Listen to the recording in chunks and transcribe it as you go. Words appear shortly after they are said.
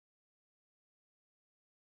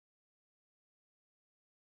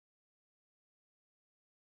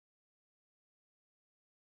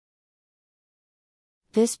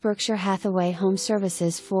This Berkshire Hathaway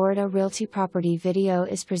HomeServices Florida Realty property video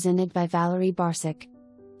is presented by Valerie Barsick.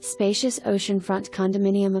 Spacious oceanfront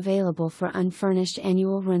condominium available for unfurnished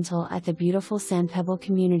annual rental at the beautiful Sandpebble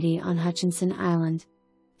community on Hutchinson Island.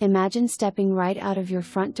 Imagine stepping right out of your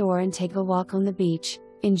front door and take a walk on the beach,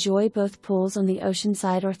 enjoy both pools on the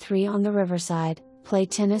oceanside or 3 on the riverside, play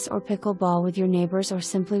tennis or pickleball with your neighbors, or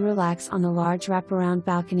simply relax on the large wraparound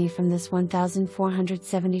balcony from this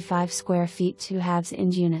 1,475 square feet 2/2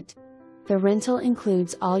 end unit. The rental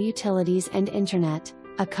includes all utilities and internet,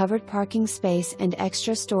 a covered parking space and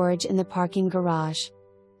extra storage in the parking garage.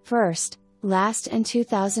 First, last and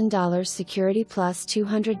 $2,000 security plus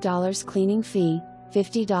 $200 cleaning fee,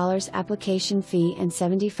 $50 application fee and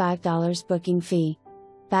 $75 booking fee.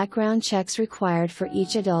 Background checks required for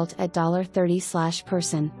each adult at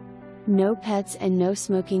 $30/person. No pets and no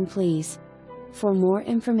smoking, please. For more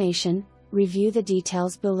information, review the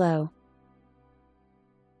details below.